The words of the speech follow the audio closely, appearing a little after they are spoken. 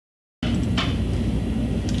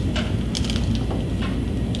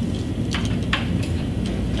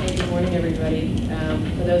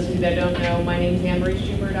For those of you that don't know, my name is Anne-Marie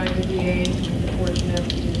Schubert. I'm the DA. I'm fortunate enough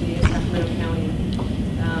to be the DA of Sacramento County.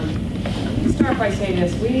 Let me start by saying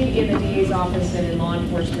this. We in the DA's office and in law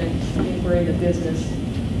enforcement, I think we're in the business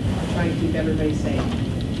of trying to keep everybody safe.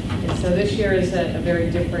 And so this year is a very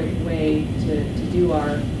different way to do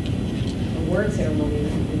our award ceremony.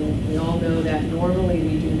 We all know that normally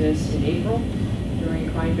we do this in April during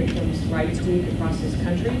Crime Victims' Rights Week across this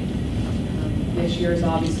country. This year is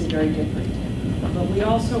obviously very different. But we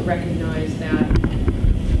also recognize that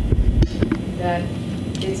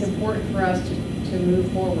it's important for us to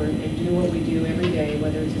move forward and do what we do every day,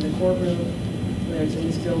 whether it's in the courtroom, whether it's in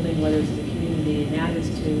this building, whether it's in the community, and that is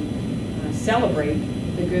to celebrate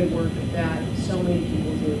the good work that so many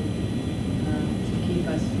people do to keep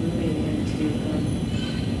us moving and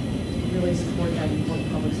to really support that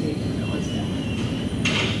important public safety concept.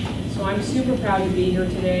 So I'm super proud to be here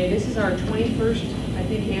today. This is our 21st, I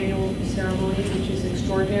think, annual ceremony, which is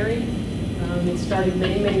extraordinary. It started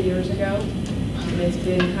many, many years ago. It's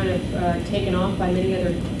been kind of taken off by many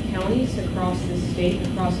other counties across this state,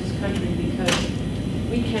 across this country, because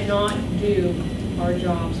we cannot do our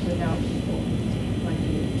jobs without people like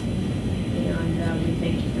you. And we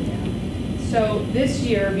thank you for that. So this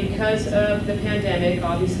year, because of the pandemic,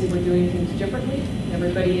 obviously we're doing things differently.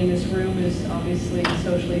 Everybody in this room is obviously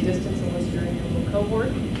socially distanced unless you're in your little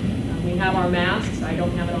cohort. We have our masks. I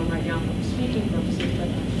don't have it on right now for speaking purposes, but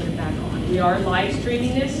I'll put it back on. We are live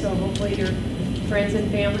streaming this, so hopefully your friends and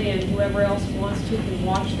family and whoever else wants to can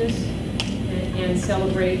watch this and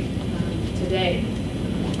celebrate today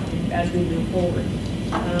as we move forward.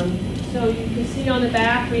 So you can see on the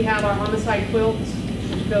back we have our homicide quilts,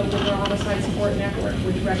 which go with our homicide support network,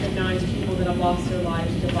 which recognize people that have lost their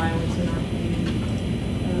lives to violence in our community.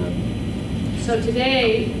 So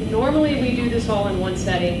today, normally we do this all in one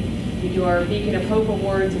setting. We do our Beacon of Hope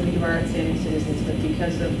Awards and we do our Outstanding Citizens, but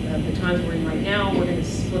because of the times we're in right now, we're going to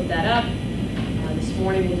split that up. This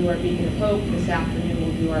morning we'll do our Beacon of Hope. This afternoon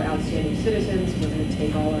we'll do our Outstanding Citizens. We're going to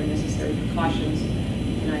take all our necessary precautions,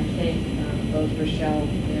 and I thank both Rochelle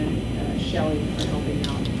and Shelley for helping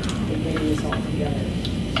out in getting this all together.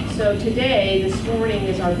 So today, this morning,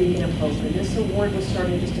 is our Beacon of Hope, and this award was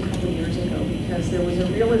started just a couple years ago because there was a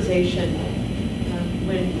realization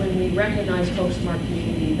when we recognize folks from our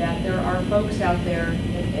community that there are folks out there,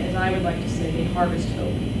 as I would like to say, they harvest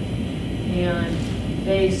hope. And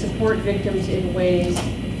they support victims in ways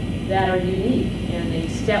that are unique, and they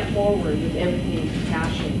step forward with empathy and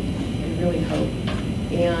compassion and really hope.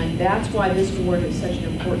 And that's why this award is such an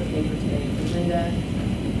important thing for today. For Linda,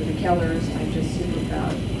 for the Kellers, I'm just super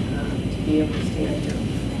proud to be able to stand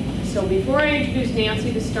here. So before I introduce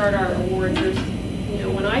Nancy to start our awards,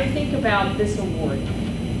 when I think about this award,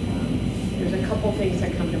 there's a couple things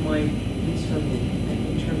that come to mind, at least for me,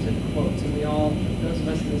 in terms of quotes. And we all, those of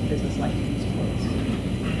us in this business, like to use quotes.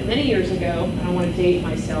 And many years ago, I don't want to date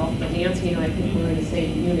myself, but Nancy and I think we were in the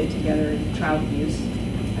same unit together in child abuse.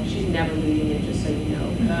 She's never leaving it, just so you know.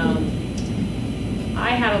 I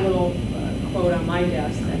had a little quote on my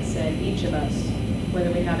desk that said, each of us, whether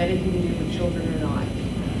we have anything to do with children or not,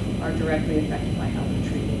 are directly affected by how they're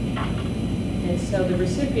treated. And so the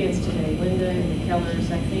recipients today, Linda and the Kellers,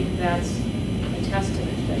 I think that's a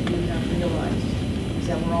testament that you have realized, is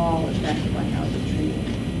that we're all affected by how they're treated.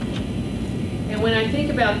 And when I think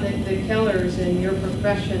about the Kellers and your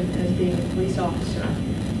profession as being a police officer,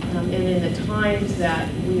 and in the times that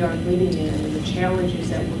we are living in and the challenges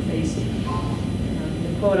that we're facing,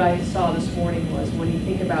 the quote I saw this morning was, when you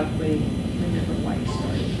think about quitting, remember why you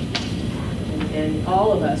started. And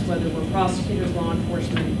all of us, whether we're prosecutors, law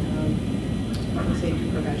enforcement, public safety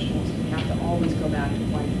professionals, we have to always go back to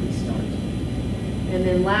why did we start. And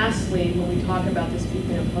then lastly, when we talk about this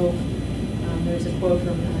Beacon of Hope, there's a quote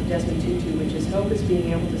from Desmond Tutu, which is, hope is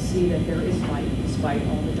being able to see that there is light despite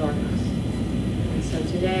all the darkness. And so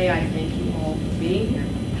today, I thank you all for being here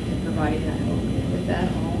and providing that hope. And with that,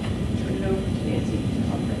 I'll turn it over to Nancy to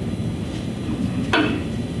talk right now.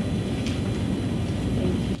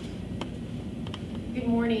 Thank you. Good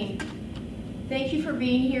morning. Thank you for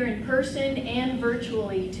being here in person and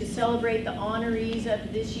virtually to celebrate the honorees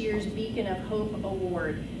of this year's Beacon of Hope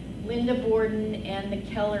Award, Linda Borden and the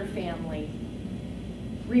Keller family.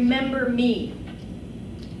 Remember me.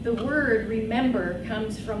 The word remember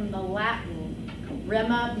comes from the Latin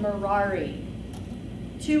rema memorare.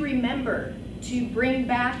 To remember, to bring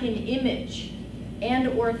back an image and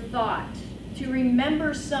or thought, to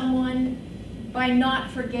remember someone by not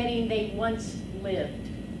forgetting they once lived.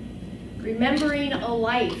 Remembering a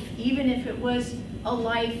life, even if it was a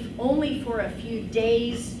life only for a few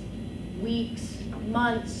days, weeks,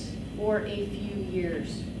 months, or a few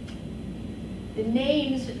years. The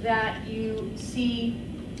names that you see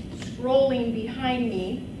scrolling behind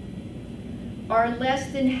me are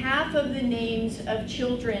less than half of the names of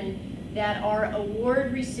children that our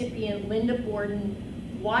award recipient, Linda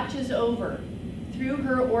Borden, watches over through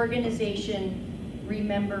her organization,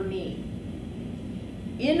 Remember Me.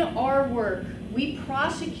 In our work, we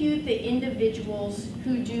prosecute the individuals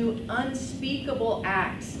who do unspeakable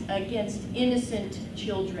acts against innocent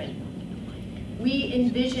children. We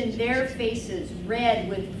envision their faces red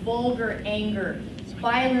with vulgar anger,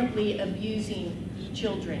 violently abusing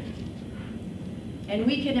children. And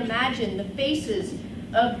we can imagine the faces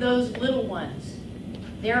of those little ones,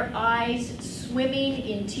 their eyes swimming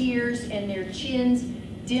in tears and their chins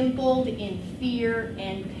dimpled in fear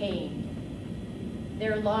and pain.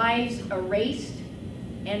 Their lives erased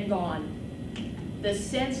and gone. The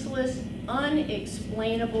senseless,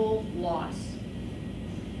 unexplainable loss.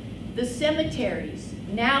 The cemeteries,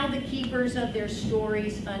 now the keepers of their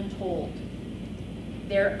stories untold.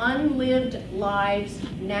 Their unlived lives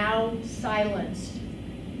now silenced.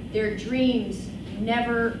 Their dreams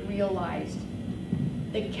never realized.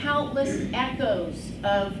 The countless echoes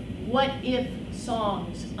of what-if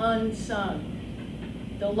songs unsung.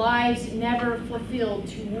 The lives never fulfilled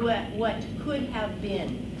to what could have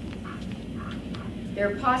been.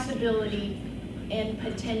 Their possibility and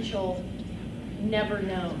potential never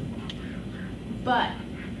known. But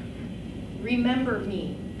remember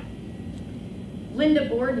me. Linda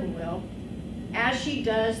Borden will, as she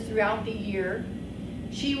does throughout the year.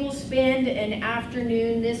 She will spend an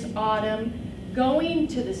afternoon this autumn going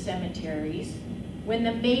to the cemeteries when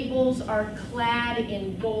the maples are clad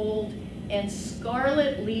in gold and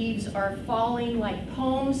scarlet leaves are falling like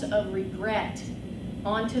poems of regret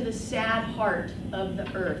onto the sad heart of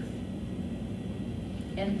the earth.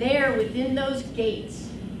 And there, within those gates,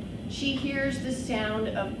 she hears the sound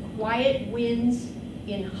of quiet winds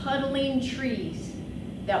in huddling trees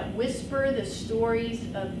that whisper the stories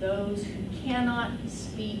of those who cannot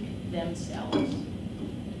speak themselves.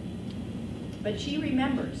 But she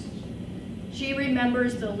remembers. She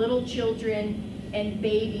remembers the little children and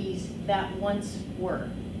babies that once were.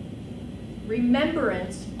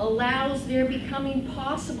 Remembrance allows their becoming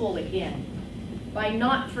possible again by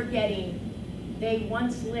not forgetting they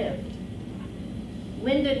once lived.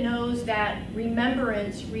 Linda knows that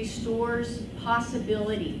remembrance restores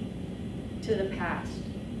possibility to the past.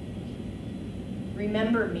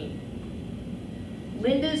 Remember me.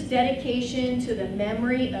 Linda's dedication to the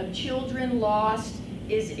memory of children lost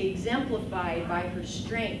is exemplified by her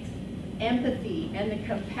strength, empathy, and the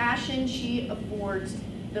compassion she affords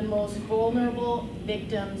the most vulnerable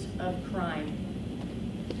victims of crime.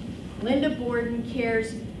 Linda Borden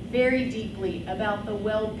cares very deeply about the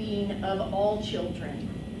well-being of all children.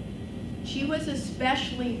 She was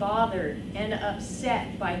especially bothered and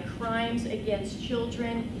upset by crimes against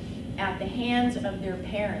children at the hands of their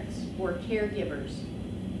parents or caregivers.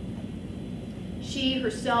 She,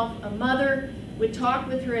 herself a mother, would talk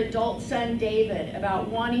with her adult son David about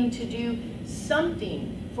wanting to do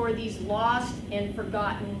something for these lost and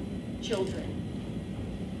forgotten children.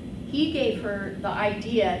 He gave her the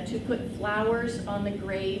idea to put flowers on the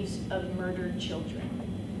graves of murdered children.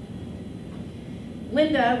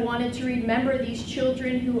 Linda wanted to remember these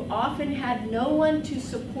children who often had no one to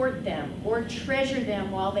support them or treasure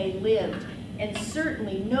them while they lived, and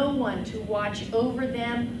certainly no one to watch over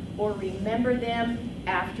them or remember them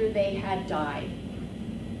after they had died.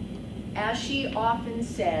 As she often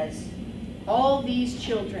says, all these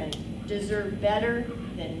children deserve better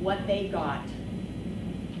than what they got.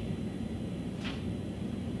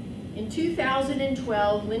 In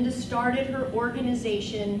 2012, Linda started her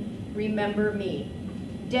organization, Remember Me,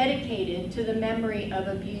 dedicated to the memory of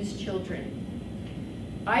abused children.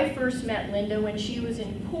 I first met Linda when she was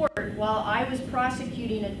in court while I was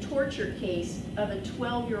prosecuting a torture case of a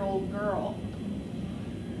 12-year-old girl.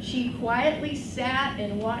 She quietly sat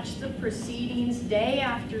and watched the proceedings day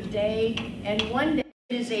after day, and one day,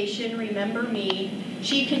 organization, Remember Me,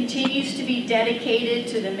 she continues to be dedicated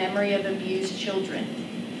to the memory of abused children.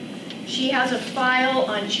 She has a file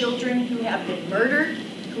on children who have been murdered,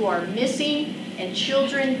 who are missing, and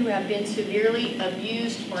children who have been severely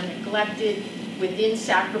abused or neglected within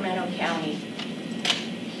Sacramento County.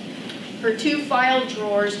 Her two file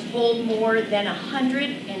drawers hold more than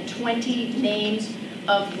 120 names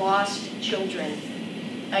of lost children.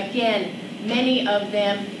 Again, many of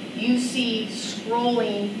them you see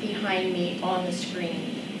scrolling behind me on the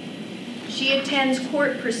screen. She attends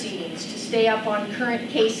court proceedings to stay up on current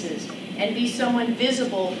cases and be someone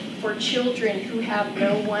visible for children who have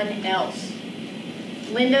no one else.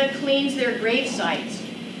 Linda cleans their grave sites,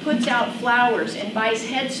 puts out flowers and buys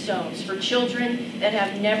headstones for children that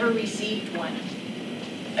have never received one.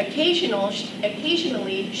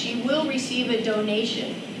 Occasionally, she will receive a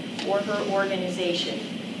donation for her organization,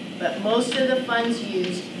 but most of the funds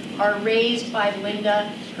used are raised by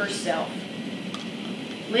Linda herself.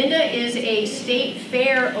 Linda is a State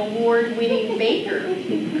Fair award-winning baker.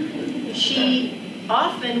 She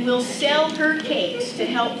often will sell her cakes to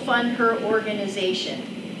help fund her organization.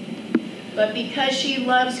 But because she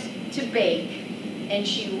loves to bake, and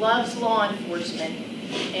she loves law enforcement,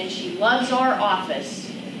 and she loves our office,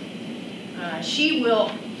 she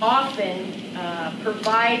will often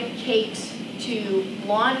provide cakes to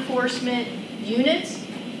law enforcement units.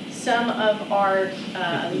 Some of our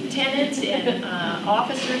lieutenants and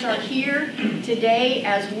officers are here today,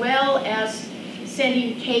 as well as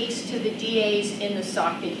sending cakes to the DAs in the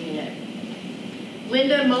socket unit.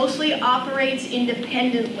 Linda mostly operates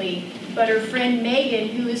independently, but her friend Megan,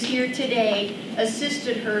 who is here today,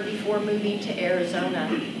 assisted her before moving to Arizona.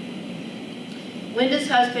 Linda's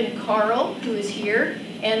husband, Carl, who is here,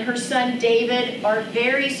 and her son, David, are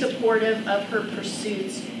very supportive of her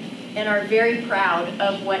pursuits and are very proud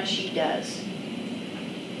of what she does.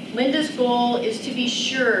 Linda's goal is to be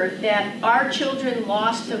sure that our children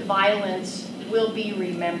lost to violence will be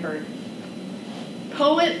remembered.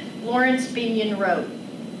 Poet Lawrence Binion wrote,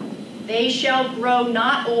 "They shall grow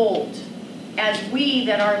not old, as we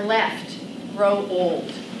that are left grow old.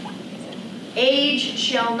 Age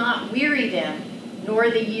shall not weary them, nor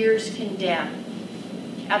the years condemn.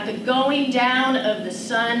 At the going down of the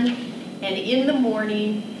sun and in the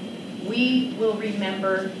morning, we will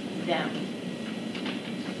remember them."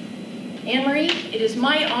 Anne-Marie, it is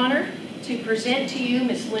my honor to present to you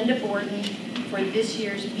Miss Linda Borden for this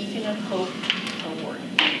year's Beacon of Hope Award.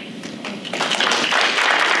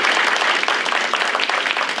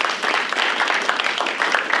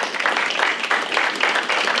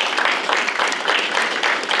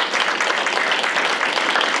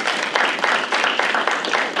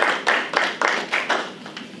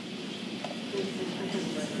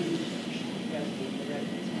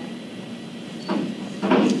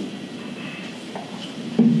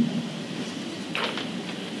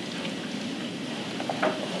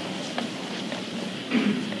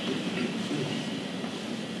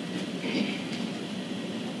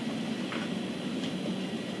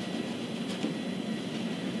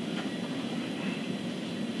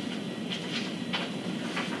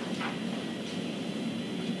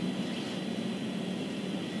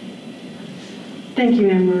 Thank you,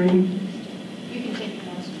 Anne-Marie. You can take the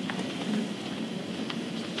mouse.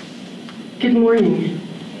 Good morning.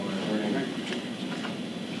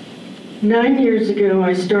 9 years ago,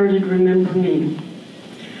 I started Remember Me.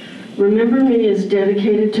 Remember Me is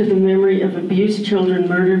dedicated to the memory of abused children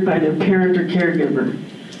murdered by their parent or caregiver.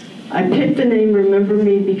 I picked the name Remember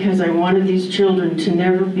Me because I wanted these children to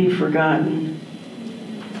never be forgotten.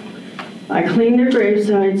 I clean their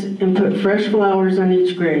gravesites and put fresh flowers on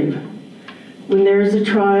each grave. When there is a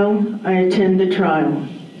trial, I attend the trial.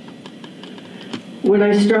 When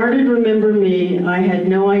I started Remember Me, I had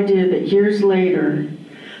no idea that years later,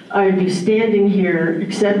 I'd be standing here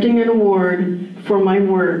accepting an award for my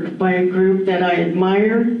work by a group that I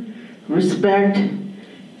admire, respect,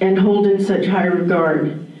 and hold in such high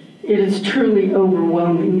regard. It is truly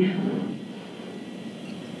overwhelming.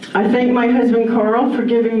 I thank my husband Carl for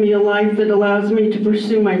giving me a life that allows me to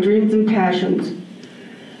pursue my dreams and passions.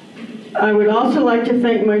 I would also like to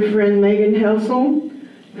thank my friend Megan Helsel,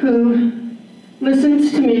 who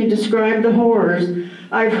listens to me describe the horrors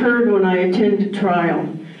I've heard when I attend a trial,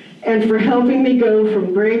 and for helping me go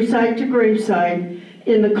from gravesite to gravesite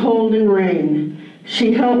in the cold and rain.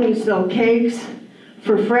 She helped me sell cakes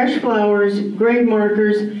for fresh flowers, grave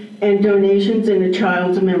markers, and donations in a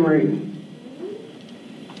child's memory.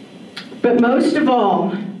 But most of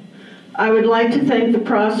all, I would like to thank the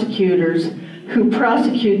prosecutors who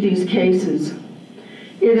prosecute these cases.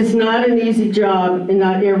 It is not an easy job and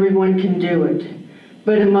not everyone can do it.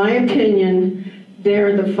 But in my opinion,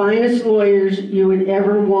 they're the finest lawyers you would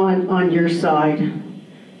ever want on your side.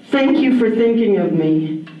 Thank you for thinking of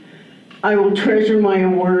me. I will treasure my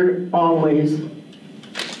award always.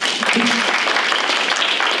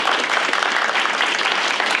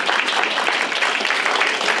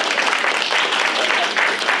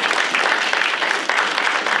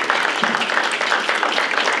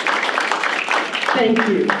 Thank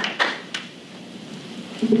you.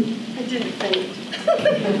 I didn't faint.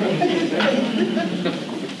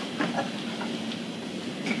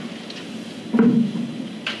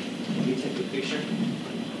 Can we take a picture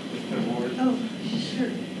with the award? Oh,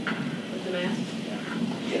 sure. With the mask?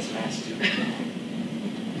 Yes, mask too.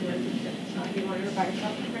 Do you want to go by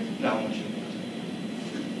yourself, Chris? No, I want you.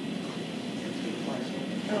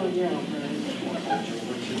 Oh, yeah.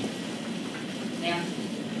 Yeah.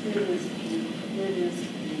 It is beautiful. It is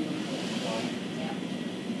beautiful. Yeah.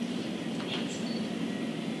 Thanks.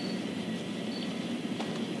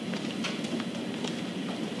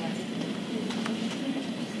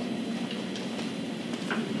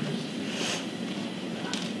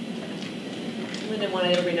 Linda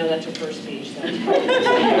wanted everybody to know that's her first speech, so.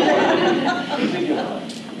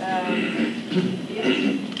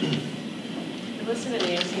 Listen to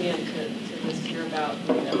Nancy and to just hear about,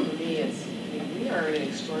 for me, it's, I mean, we are an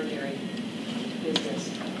extraordinary business.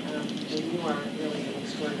 And you are really an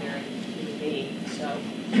extraordinary human being, so,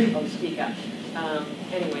 speak up.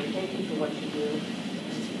 Anyway, thank you for what you do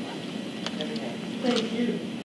every day. Thank you.